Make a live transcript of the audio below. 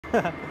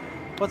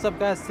What's up,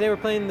 guys? Today we're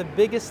playing the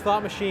biggest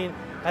slot machine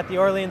at the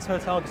Orleans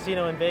Hotel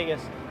Casino in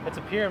Vegas. It's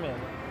a pyramid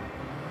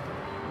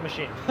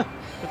machine.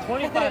 The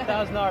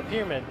 $25,000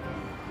 pyramid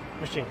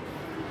machine.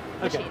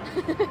 Okay.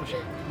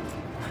 Machine.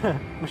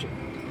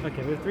 Machine.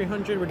 Okay, we have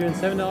 300. We're doing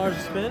 $7 a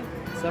spin.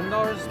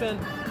 $7 a spin.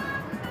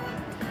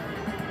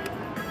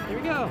 Here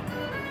we go.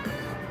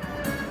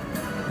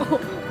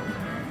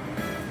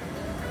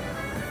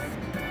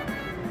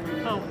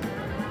 Oh.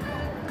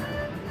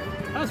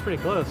 That was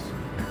pretty close.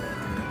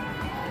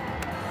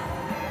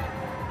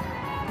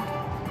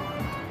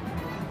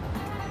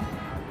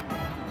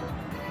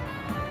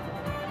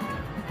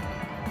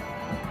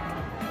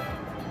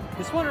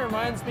 This one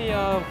reminds me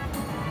of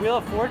Wheel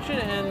of Fortune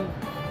and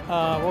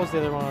what was the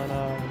other one?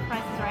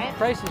 Price is Right?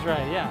 Price is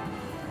Right, yeah.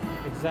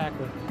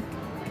 Exactly.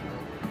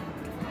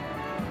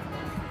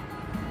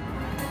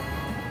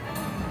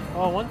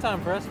 Oh, one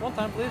time, press. One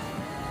time, please.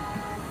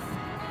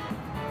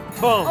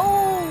 Boom.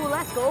 Oh,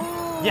 let's go.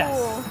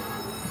 Yes.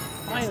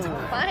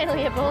 Finally.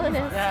 Finally a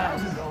bonus.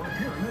 Yes.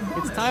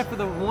 It's time for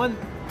the one.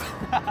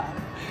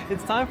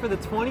 It's time for the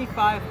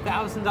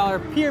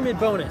 $25,000 pyramid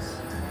bonus.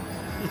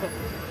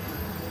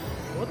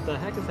 What the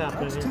heck is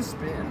happening here? Touch to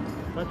spin.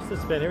 Touch to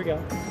spin. Here we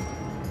go.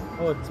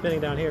 Oh, it's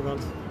spinning down here,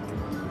 Bones.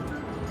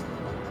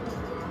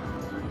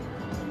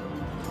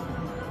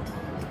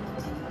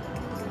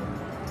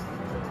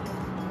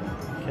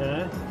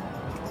 Okay.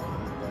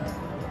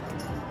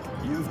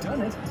 You've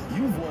done it.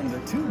 You've won the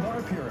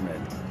 2-bar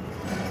pyramid.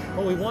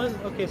 Oh, we won.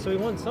 Okay, so we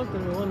won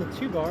something. We won the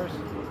 2 bars.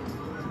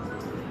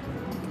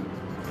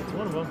 That's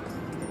one of them.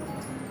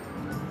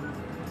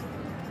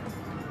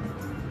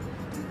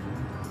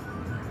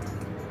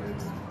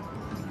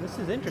 This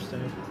is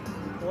interesting.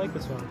 I like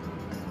this one.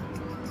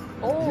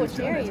 Oh, You've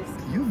done it. cherries.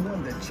 You've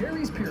won the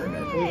Cherries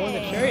pyramid. We won the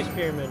Hey. Cherries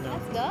pyramid now.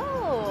 Let's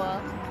go.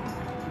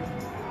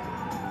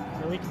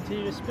 And we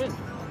continue to spin.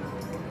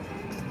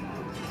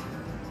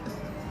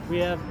 We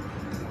have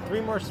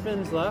 3 more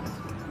spins left.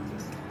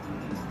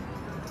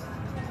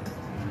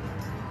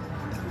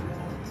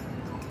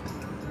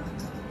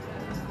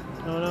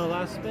 Oh no,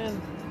 last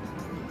spin.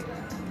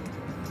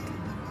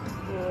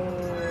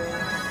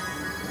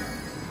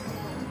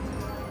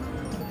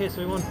 Okay, so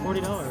we won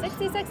 $40.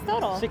 66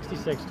 total.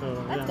 66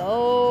 total. Let's yeah.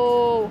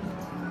 go.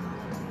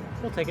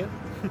 We'll take it.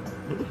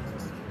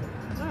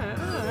 Alright,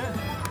 alright.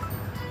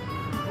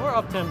 We're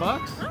up $10.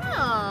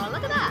 Oh,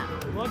 look at that.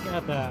 Look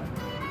at that.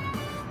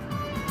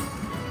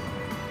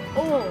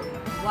 Oh,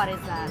 what is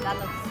that? That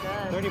looks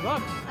good. $30.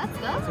 Let's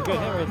go. That's a good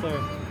hit right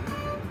there.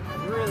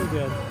 Really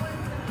good.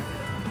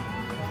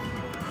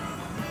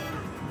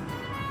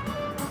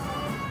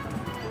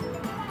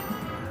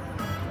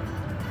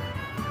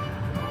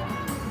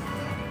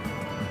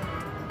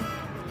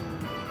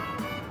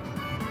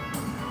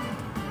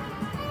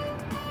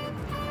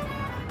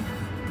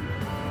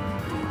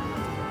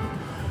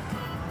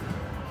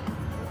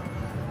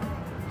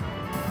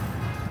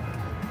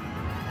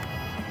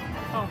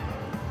 Oh.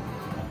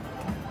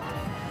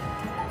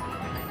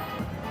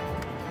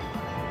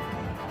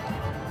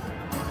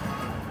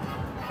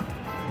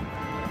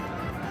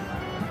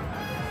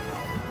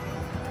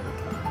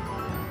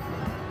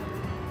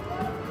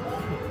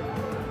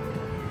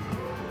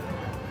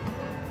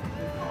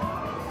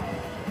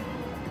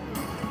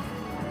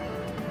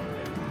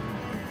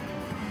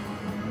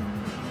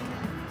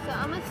 So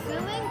I'm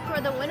assuming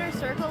for the winner's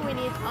circle we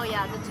need, oh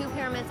yeah, the 2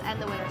 pyramids and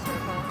the winner's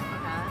circle.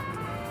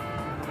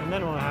 Okay. And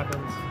then what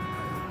happens?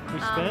 We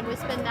spin? We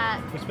spin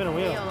that We spin a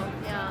wheel.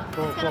 Yeah.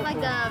 Cool, It's kind of cool,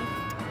 like cool.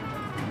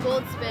 the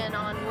gold spin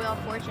on Wheel of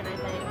Fortune, I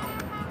think.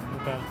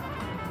 Okay.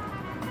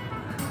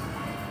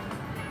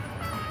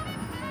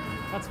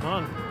 That's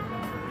fun.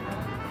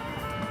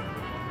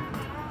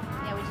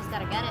 Yeah, we just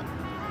gotta get it.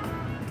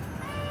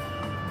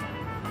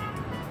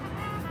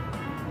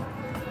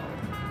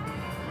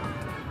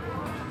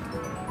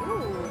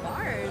 Ooh,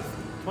 bars.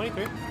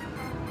 23.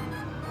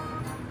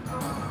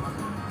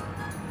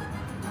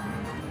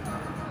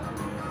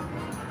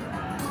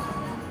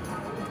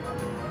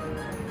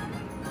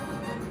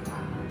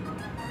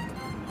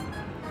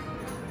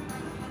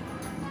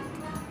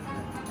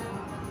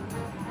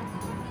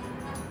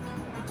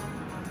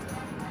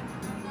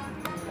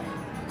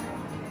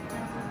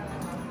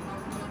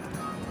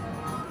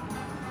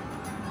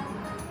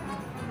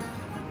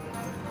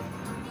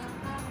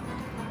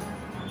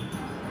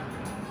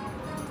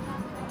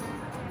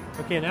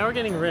 Okay, now we're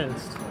getting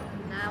rinsed.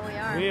 Now we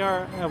are. We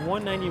are at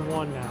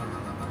 191 now.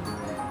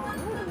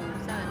 Ooh,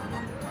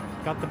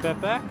 7. Got the bet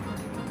back.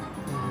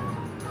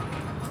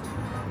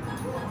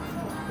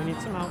 We need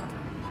some help.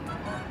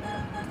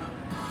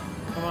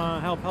 Come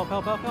on, help, help,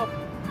 help, help, help.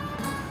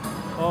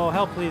 Oh,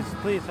 help, please,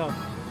 please help.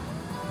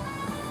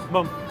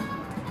 Boom.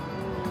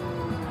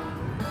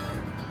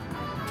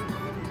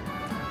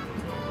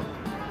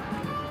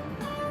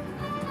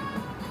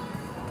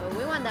 Oh,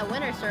 we want that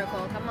winner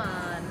circle. Come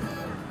on.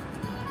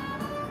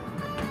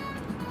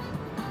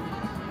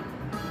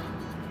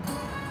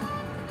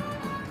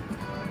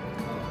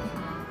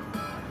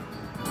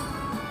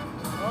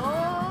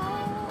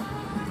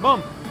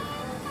 Boom.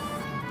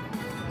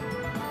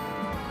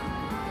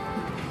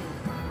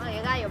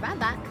 bad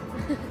back.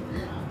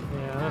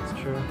 Yeah, that's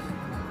true.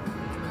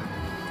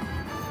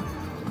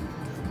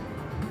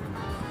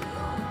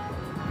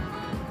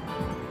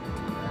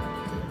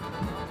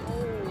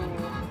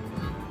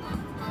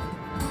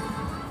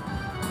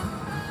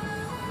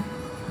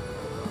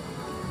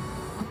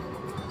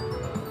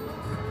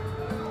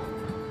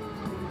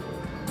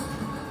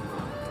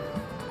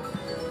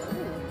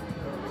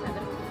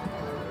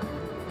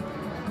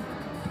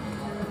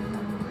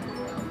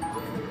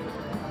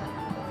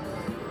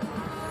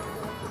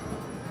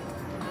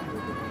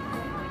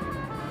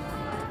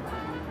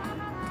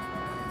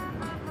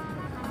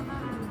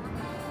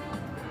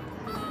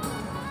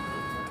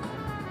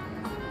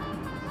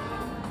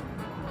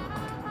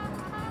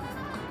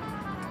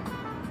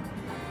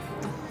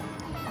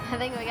 I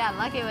think we got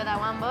lucky with that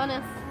one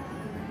bonus.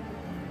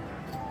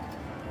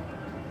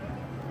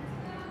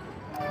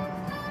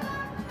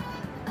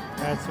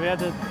 Alright, so we had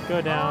to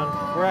go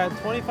down. We're at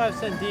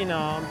 25-cent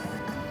denom,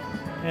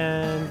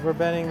 and we're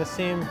betting the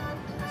same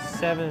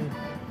 7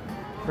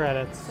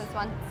 credits. So it's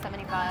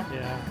 175.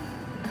 Yeah.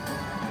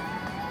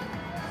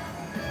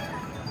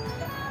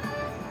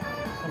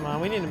 Come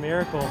on, we need a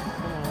miracle.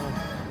 Come on.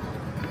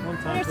 One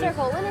time, Winner please.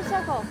 circle, winner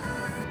circle.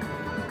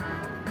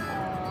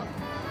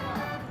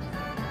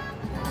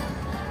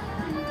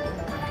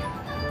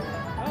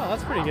 Oh,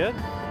 that's pretty good.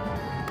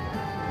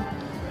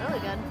 Really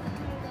good.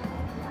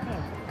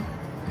 Yeah.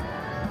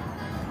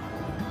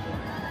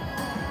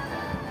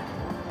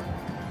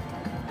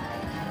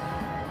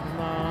 Come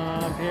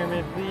on,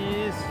 pyramid,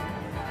 please.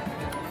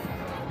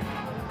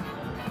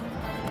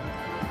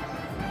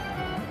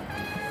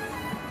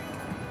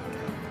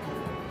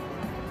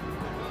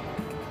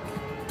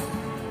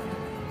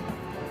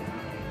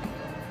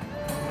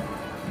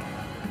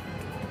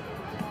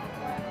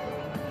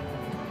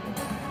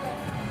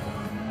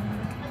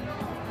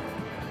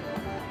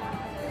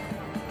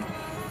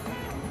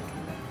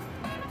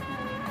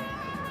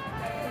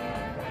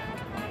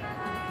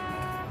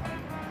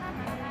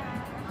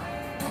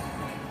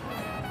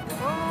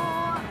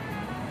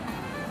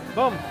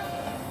 Boom.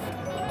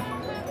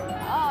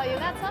 Oh, you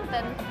got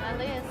something, at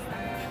least.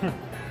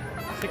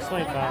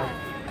 625.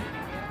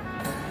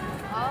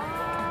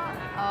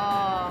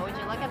 Oh, would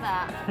you look at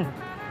that?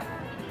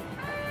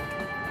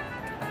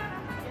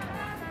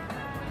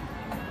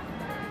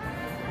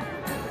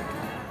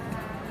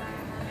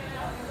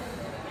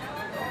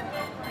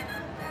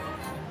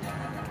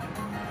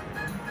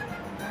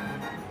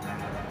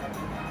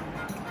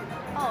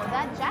 Oh,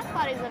 that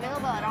jackpot is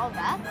available at all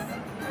bets?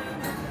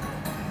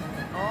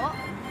 Oh.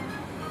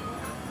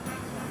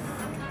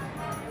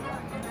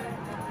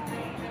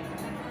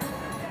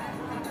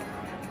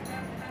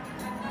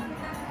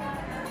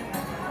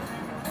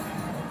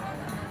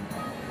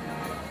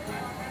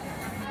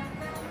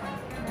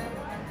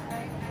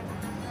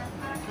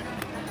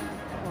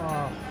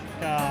 Oh,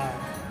 God.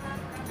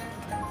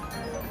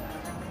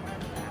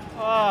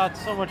 Oh,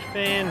 it's so much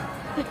pain.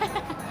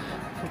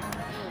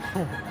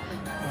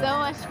 So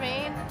much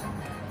pain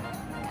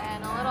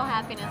and a little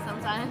happiness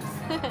sometimes.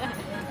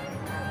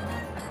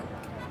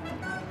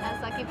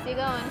 That's what keeps you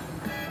going.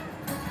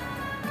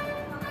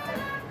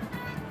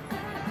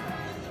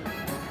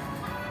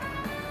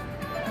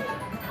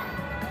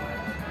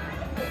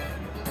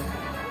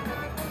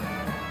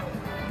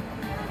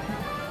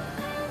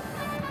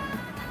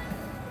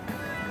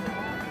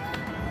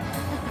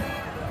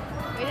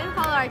 We didn't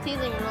follow our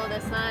teasing rule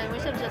this time. We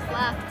should have just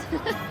left.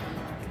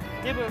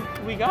 Yeah, but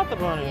we got the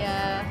bonus.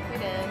 Yeah, we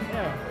did.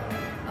 Yeah.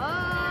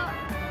 Oh.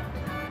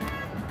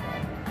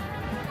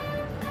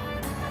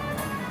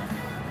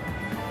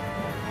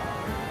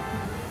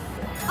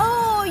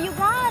 Oh, you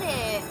got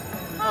it.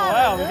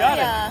 wow, we got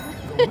it.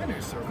 Hallelujah.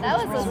 Winner circle. That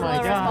was a Oh slow my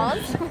gosh.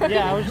 response.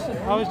 Yeah,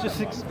 I was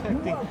just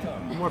expecting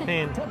more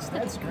pain. Touch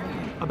that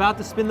screen. About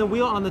to spin the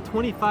wheel on the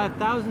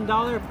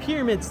 $25,000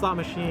 pyramid slot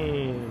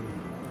machine.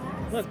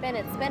 Look, Spin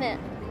it, spin it.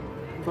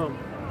 boom.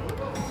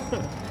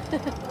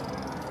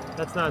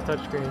 That's not a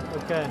touchscreen.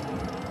 Okay.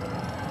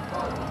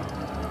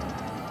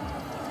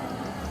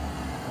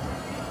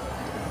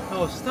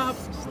 Oh, stop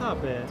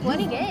it.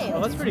 20 games.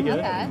 Oh, that's pretty good.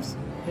 Okay.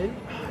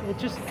 It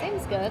just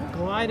Seems good.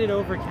 glided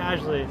over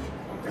casually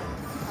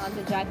On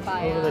to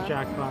jackpot. over the yeah.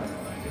 jackpot.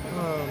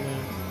 Oh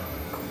man.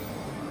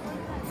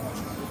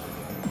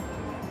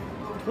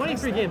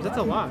 23 games, that's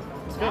a lot.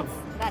 Let's go.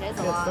 That is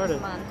a Get lot. started.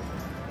 Come on.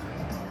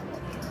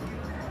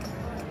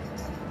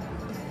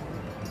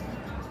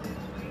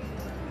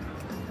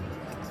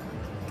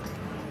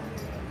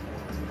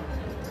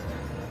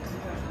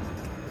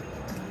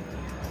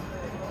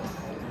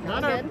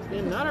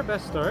 Not our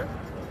best start.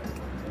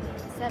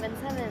 7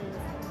 sevens.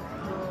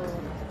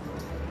 Oh.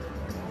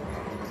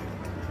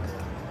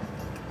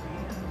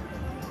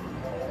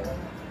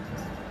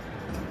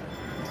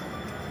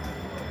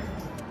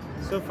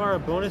 So far, a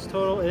bonus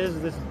total is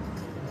this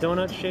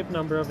donut-shaped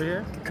number over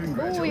here.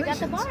 Congratulations. you got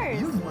the bars.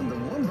 You've won the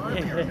one bar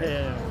pyramid.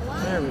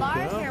 Yeah, there we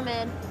Bar go.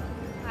 pyramid.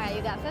 All right,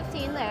 you got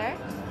 15 there.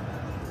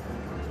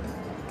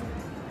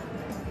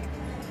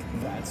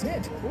 That's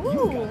it. Ooh. You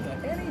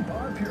got the any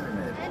bar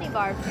pyramid. Any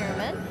bar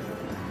pyramid.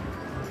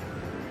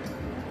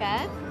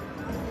 Okay.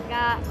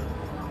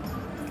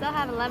 Still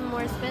have 11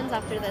 more spins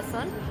after this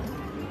one.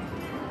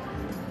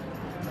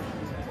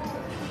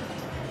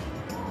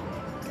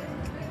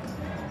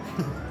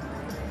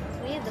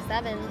 We need the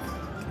sevens.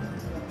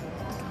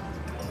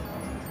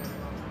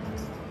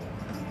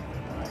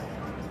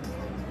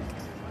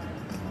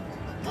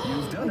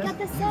 You've done We it. got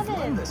the You've won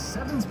seven. the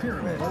sevens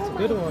pyramid. Oh my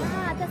good one.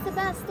 god, that's the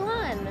best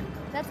one.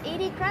 That's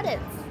 80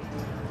 credits.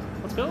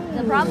 Let's go.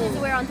 The problem is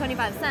we're on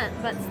 25 cents,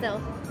 but still.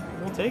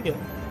 We'll take it.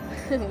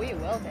 We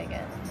will take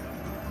it.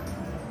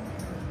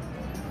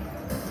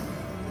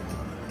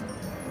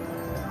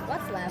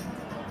 What's left?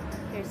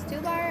 Here's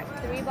 2 bar,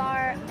 3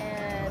 bar,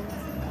 and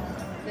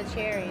the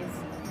cherries.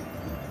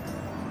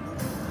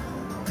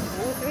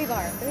 Ooh, 3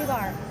 bar, 3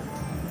 bar.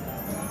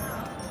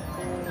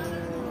 Ooh.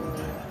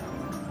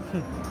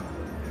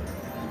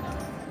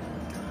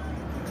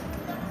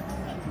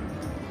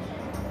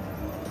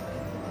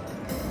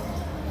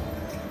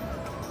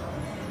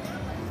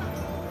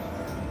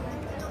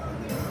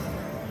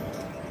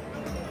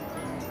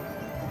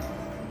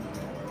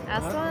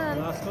 Last one.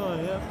 Last one,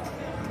 yeah.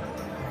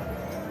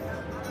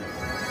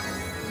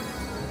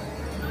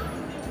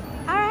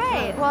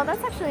 Alright, well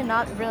that's actually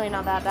not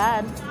that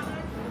bad.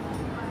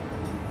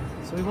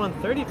 So we won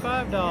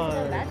 $35.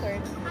 Go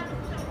backwards.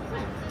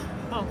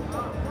 Oh,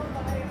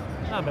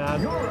 not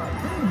bad. You're a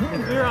big If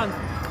winner. we were on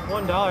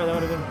 $1, that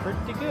would have been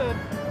pretty good.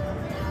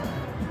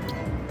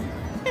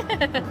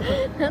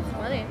 That's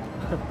funny.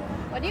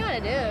 What do you want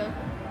to do?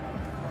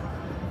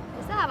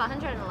 We still have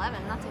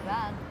 111, not too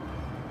bad.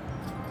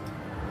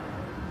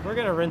 We're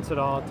gonna rinse it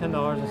all.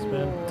 $10 a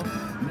spin. Ooh.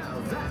 Now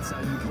that's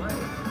how you play.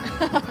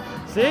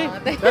 See?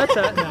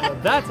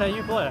 That's how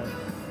you play.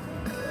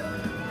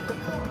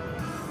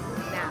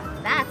 Now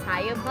that's how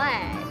you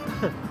play.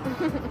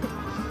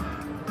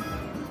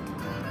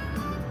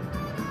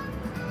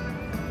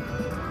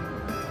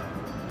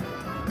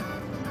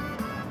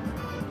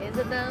 Is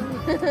it them?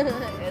 Is it?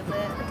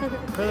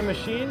 For the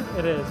machine,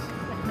 it is.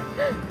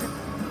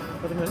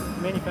 For the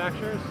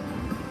manufacturers,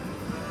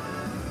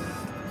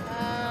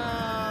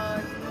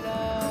 Oh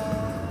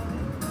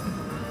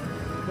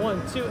no.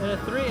 1, 2, and a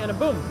 3, and a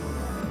boom.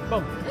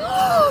 Boom.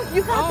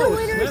 You got the Oh,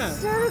 winner's snap.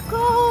 circle!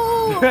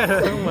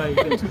 Oh my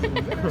gosh. To the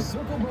winner's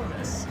circle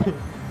bonus.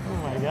 Oh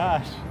my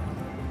gosh.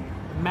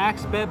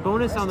 Max bet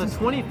bonus on the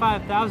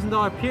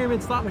 $25,000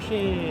 pyramid slot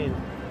machine.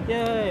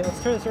 Yay,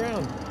 let's turn this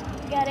around.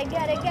 Get it,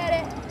 get it, get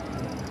it.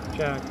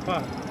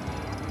 Jackpot.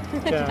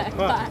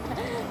 Jackpot.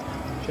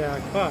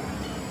 Jackpot.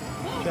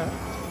 Jack.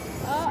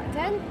 Oh,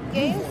 10 You've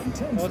games? won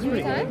 10 Oh, that's straight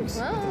pretty good. games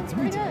Wow, with that's a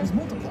 3 pretty times good.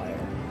 multiplier.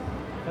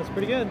 That's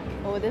pretty good.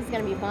 Oh, this is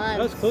gonna be fun.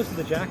 That was close to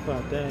the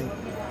jackpot, dang.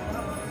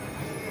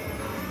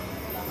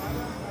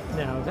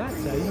 Now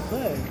that's how you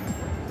play.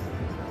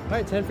 All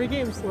right, 10 free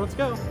games. Let's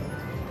go.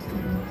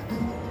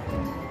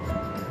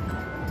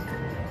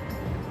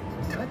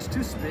 Touch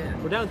to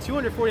spin. We're down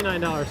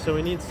 $249, so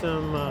we need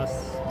some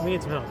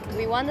help.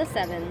 We won the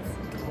sevens.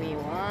 We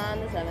won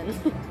the sevens.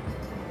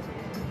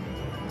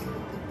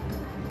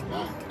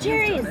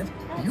 Cherries! You've done it.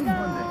 Let's You've go!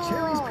 won the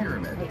Cherries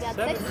pyramid. We got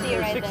 7 60 or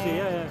right 60, there.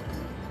 yeah.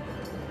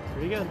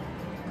 Pretty good.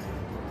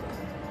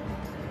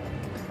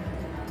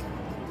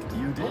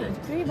 You did it.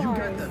 3 You got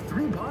bars. the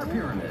 3-bar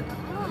pyramid.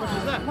 How much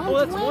is that? Oh,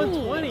 that's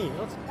 120.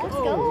 Let's go. Let's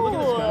Look at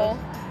this, go.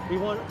 guys. We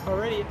won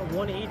already at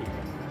 180.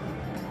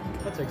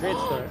 That's a great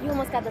start. You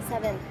almost got the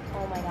 7.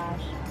 Oh my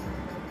gosh.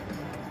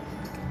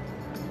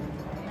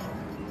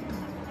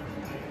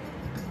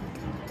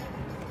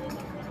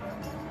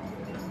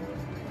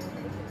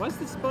 Why is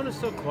this bonus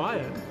so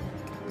quiet?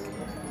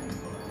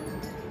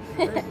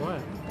 Very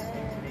quiet.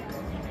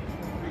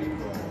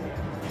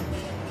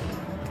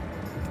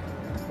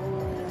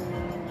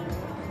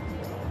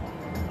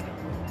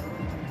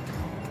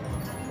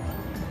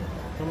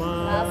 Come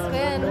on. Last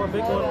spin. One more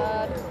big Oh one.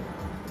 god.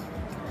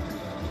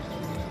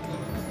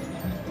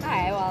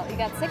 Alright, well, you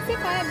got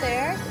 65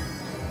 there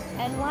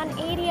and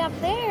 180 up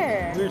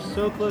there. We're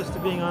so close to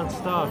being on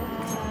stop.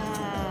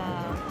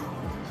 Wow.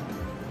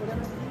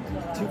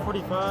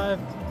 245.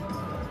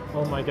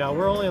 Oh my god,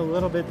 we're only a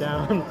little bit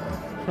down.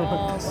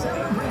 Oh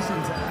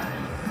Celebration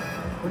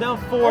time. We're down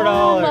 $4.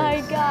 Oh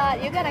my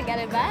god, you gotta get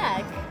it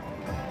back.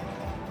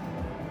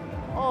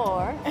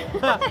 Or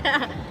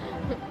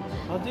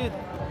I'll do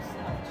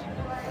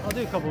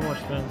a couple more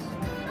spins.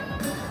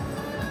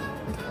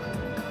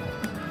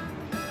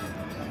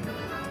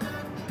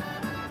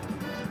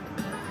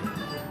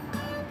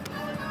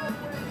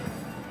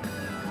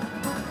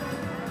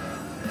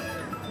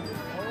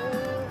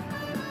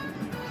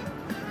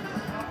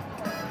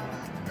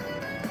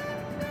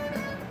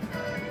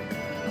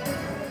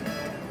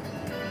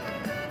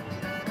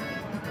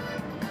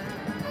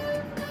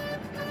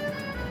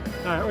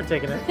 All right, we're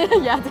taking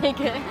it. yeah, take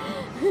it.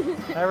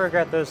 I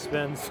regret those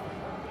spins.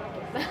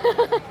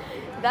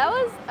 That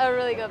was a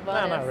really good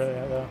bonus. No, not really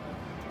though.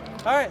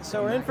 All right,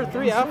 so we're in for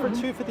 3, out for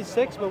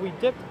 256, but we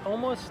dipped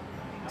almost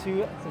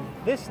to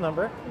this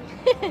number,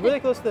 really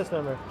close to this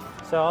number.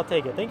 So I'll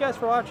take it. Thank you guys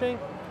for watching.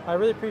 I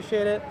really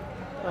appreciate it.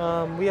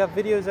 We have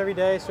videos every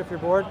day, so if you're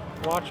bored,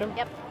 watch them.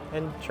 Yep.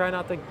 And try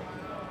not to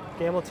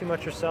gamble too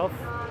much yourself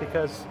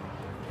because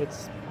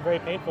it's very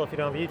painful if you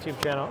don't have a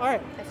YouTube channel. All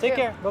right, That's take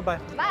true. care. Bye-bye.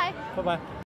 Bye. Bye-bye.